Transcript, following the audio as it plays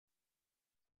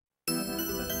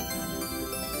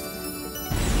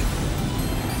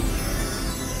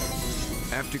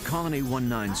After Colony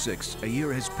 196, a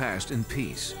year has passed in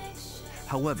peace.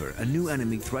 However, a new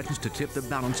enemy threatens to tip the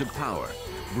balance of power,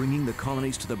 bringing the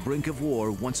colonies to the brink of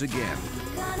war once again.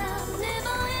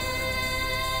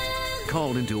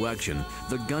 Called into action,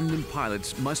 the Gundam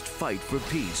pilots must fight for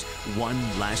peace one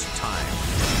last time.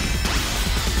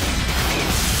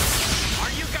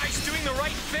 Are you guys doing the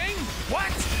right thing?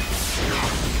 What?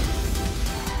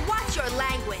 Watch your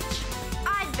language.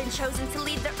 I've been chosen to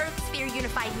lead the Earth Sphere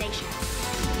Unified Nations.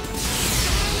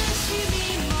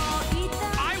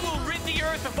 I will rid the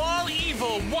Earth of all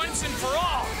evil once and for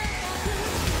all.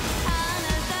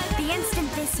 The instant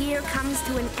this year comes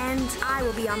to an end, I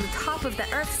will be on the top of the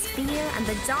Earth Sphere and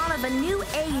the dawn of a new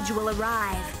age will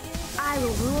arrive. I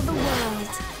will rule the world.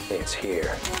 It's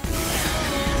here.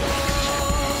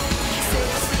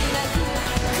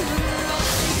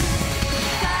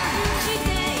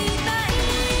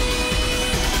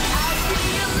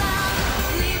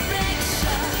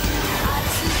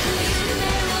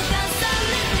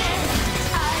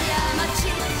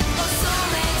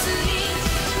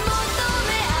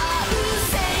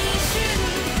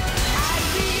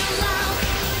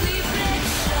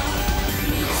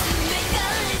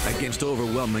 Against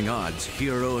overwhelming odds,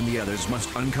 Hero and the others must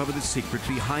uncover the secret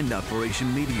behind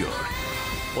Operation Meteor,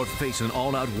 or face an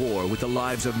all-out war with the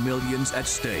lives of millions at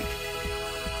stake.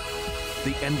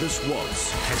 The endless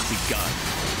waltz has begun.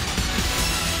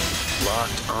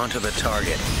 Locked onto the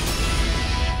target.